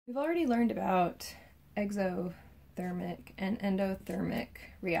We've already learned about exothermic and endothermic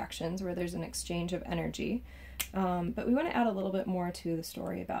reactions where there's an exchange of energy, but we want to add a little bit more to the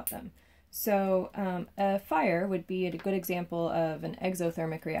story about them. So a fire would be a good example of an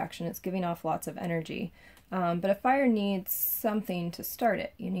exothermic reaction. It's giving off lots of energy, but a fire needs something to start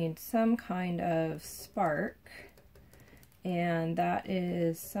it. You need some kind of spark, and that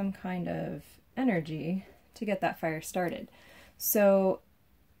is some kind of energy to get that fire started. So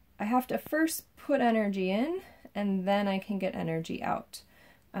I have to first put energy in, and then I can get energy out.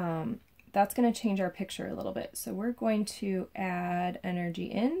 That's going to change our picture a little bit. So we're going to add energy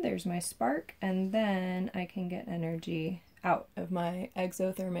in, there's my spark, and then I can get energy out of my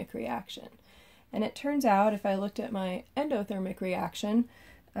exothermic reaction. And it turns out if I looked at my endothermic reaction,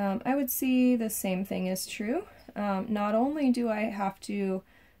 I would see the same thing is true. Not only do I have to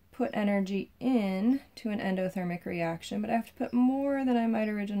put energy in to an endothermic reaction, but I have to put more than I might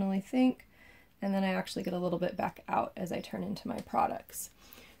originally think, and then I actually get a little bit back out as I turn into my products.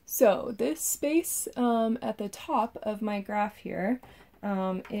 So this space at the top of my graph here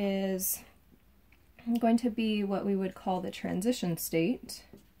is going to be what we would call the transition state.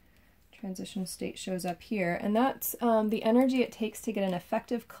 Transition state shows up here, and that's the energy it takes to get an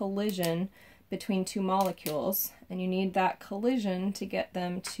effective collision between two molecules, and you need that collision to get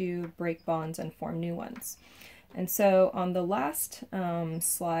them to break bonds and form new ones. And so on the last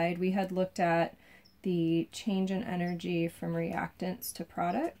slide, we had looked at the change in energy from reactants to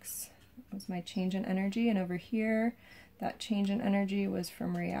products. That was my change in energy, and over here, that change in energy was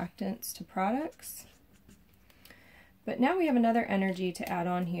from reactants to products. But now we have another energy to add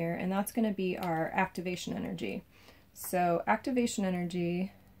on here, and that's going to be our activation energy. So activation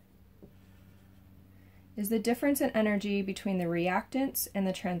energy is the difference in energy between the reactants and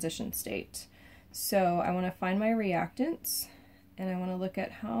the transition state. So I want to find my reactants, and I want to look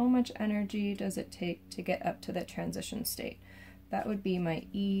at how much energy does it take to get up to the transition state. That would be my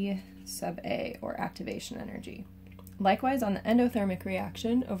E sub A, or activation energy. Likewise, on the endothermic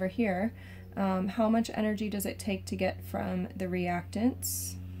reaction over here, how much energy does it take to get from the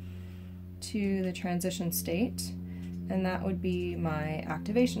reactants to the transition state? And that would be my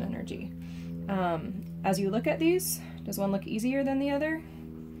activation energy. As you look at these, does one look easier than the other?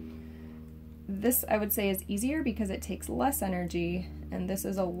 This, I would say, is easier because it takes less energy, and this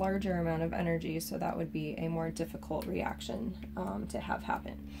is a larger amount of energy, so that would be a more difficult reaction to have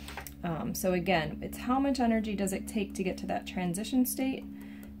happen. So again, it's how much energy does it take to get to that transition state,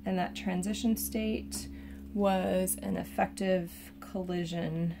 and that transition state was an effective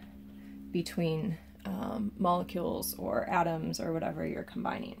collision between molecules or atoms or whatever you're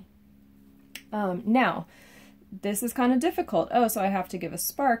combining. Now, this is kind of difficult. Oh, so I have to give a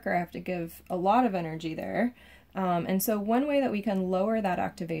spark, or I have to give a lot of energy there. And so one way that we can lower that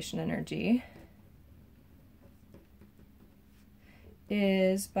activation energy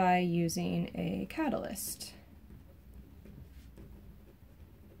is by using a catalyst.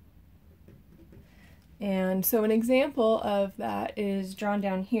 And so an example of that is drawn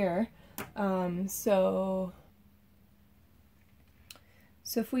down here. So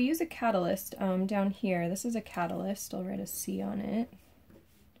if we use a catalyst down here, this is a catalyst, I'll write a C on it.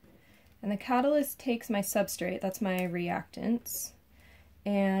 And the catalyst takes my substrate, that's my reactants,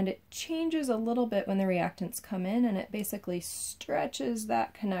 and it changes a little bit when the reactants come in, and it basically stretches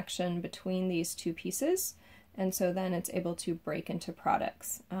that connection between these two pieces, and so then it's able to break into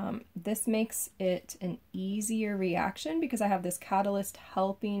products. This makes it an easier reaction because I have this catalyst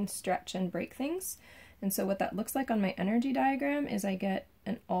helping stretch and break things. And so what that looks like on my energy diagram is I get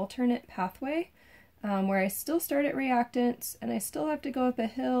an alternate pathway where I still start at reactants and I still have to go up a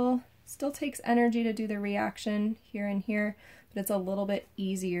hill, still takes energy to do the reaction here and here, but it's a little bit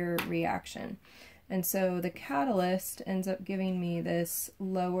easier reaction. And so the catalyst ends up giving me this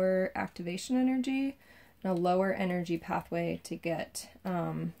lower activation energy and a lower energy pathway to get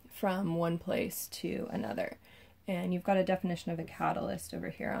from one place to another. And you've got a definition of a catalyst over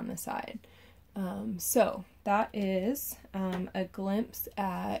here on the side. So that is a glimpse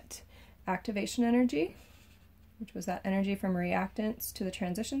at activation energy, which was that energy from reactants to the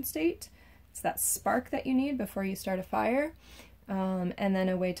transition state. It's that spark that you need before you start a fire. And then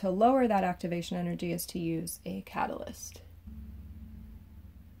a way to lower that activation energy is to use a catalyst.